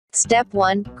Step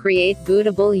 1. Create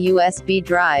bootable USB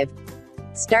drive.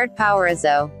 Start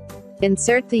PowerISO.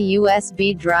 Insert the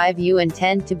USB drive you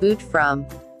intend to boot from.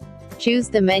 Choose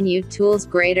the menu Tools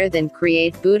greater than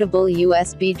Create bootable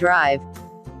USB drive.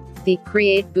 The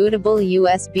Create bootable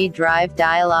USB drive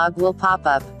dialog will pop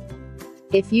up.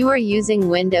 If you are using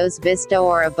Windows Vista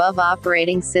or above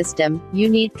operating system, you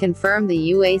need confirm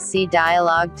the UAC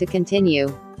dialog to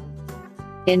continue.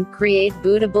 In Create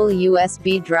bootable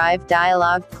USB drive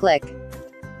dialog, click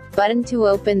button to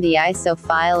open the ISO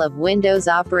file of Windows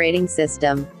operating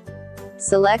system.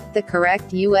 Select the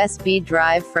correct USB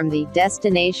drive from the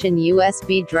Destination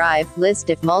USB drive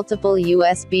list if multiple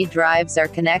USB drives are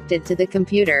connected to the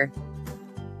computer.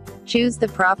 Choose the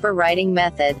proper writing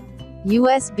method.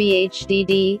 USB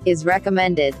HDD is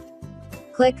recommended.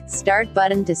 Click Start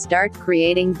button to start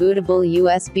creating bootable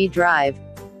USB drive.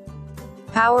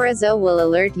 PowerISO will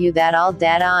alert you that all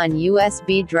data on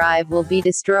USB drive will be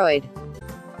destroyed.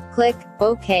 Click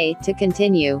OK to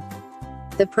continue.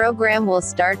 The program will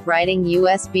start writing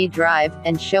USB drive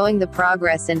and showing the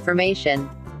progress information.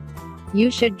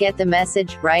 You should get the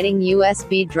message writing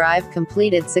USB drive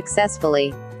completed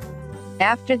successfully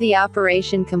after the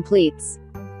operation completes.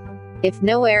 If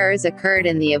no errors occurred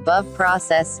in the above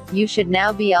process, you should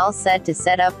now be all set to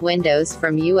set up Windows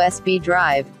from USB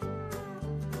drive.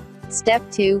 Step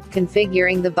 2.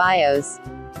 Configuring the BIOS.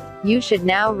 You should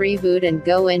now reboot and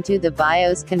go into the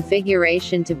BIOS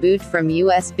configuration to boot from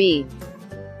USB.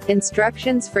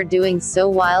 Instructions for doing so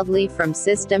wildly from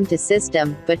system to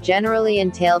system, but generally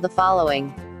entail the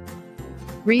following.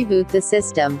 Reboot the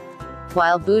system.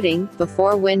 While booting,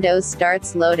 before Windows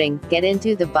starts loading, get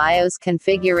into the BIOS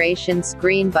configuration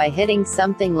screen by hitting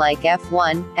something like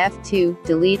F1, F2,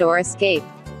 delete or escape.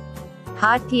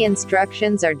 Hotkey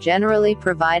instructions are generally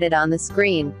provided on the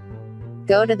screen.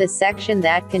 Go to the section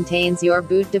that contains your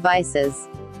boot devices.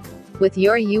 With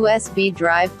your USB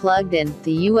drive plugged in,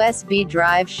 the USB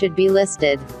drive should be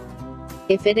listed.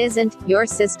 If it isn't, your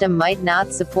system might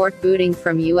not support booting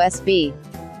from USB.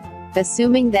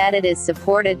 Assuming that it is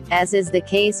supported, as is the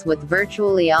case with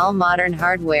virtually all modern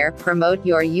hardware, promote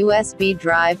your USB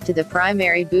drive to the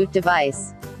primary boot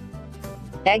device.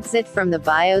 Exit from the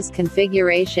BIOS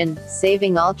configuration,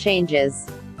 saving all changes.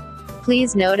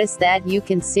 Please notice that you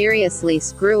can seriously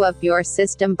screw up your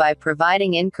system by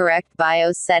providing incorrect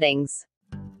BIOS settings.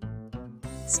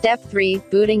 Step 3.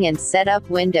 Booting and set up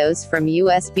Windows from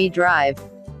USB drive.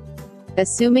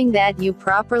 Assuming that you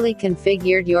properly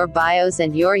configured your BIOS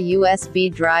and your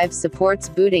USB drive supports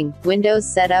booting,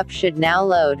 Windows setup should now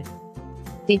load.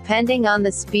 Depending on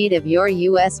the speed of your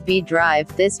USB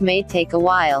drive, this may take a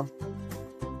while.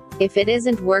 If it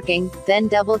isn't working, then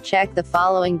double-check the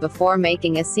following before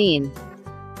making a scene.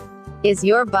 Is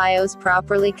your BIOS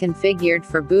properly configured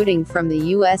for booting from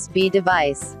the USB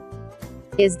device?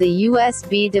 Is the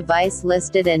USB device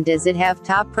listed and does it have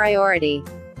top priority?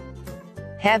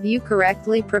 Have you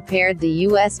correctly prepared the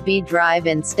USB drive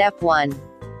in Step 1?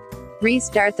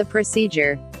 Restart the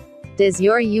procedure. Does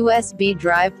your USB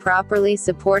drive properly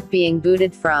support being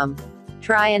booted from?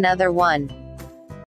 Try another one.